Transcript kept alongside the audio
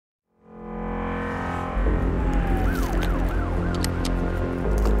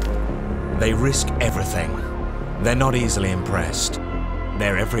They risk everything. They're not easily impressed.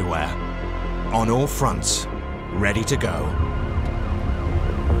 They're everywhere, on all fronts, ready to go.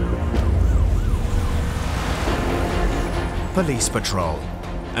 Police Patrol,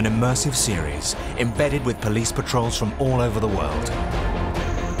 an immersive series embedded with police patrols from all over the world.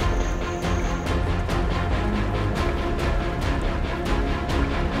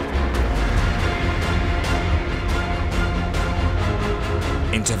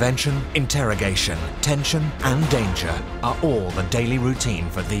 Intervention, interrogation, tension and danger are all the daily routine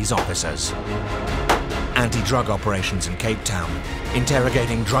for these officers. Anti-drug operations in Cape Town,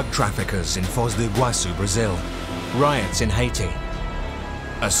 interrogating drug traffickers in Foz do Iguaçu, Brazil, riots in Haiti,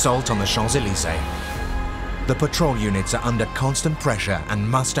 assault on the Champs-Élysées. The patrol units are under constant pressure and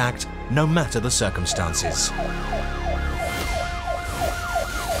must act no matter the circumstances.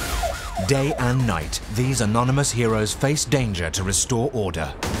 Day and night, these anonymous heroes face danger to restore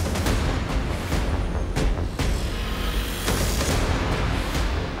order.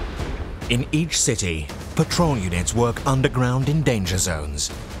 In each city, patrol units work underground in danger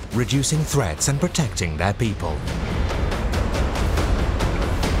zones, reducing threats and protecting their people.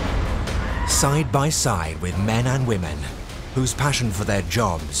 Side by side with men and women whose passion for their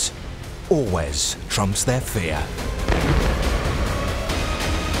jobs always trumps their fear.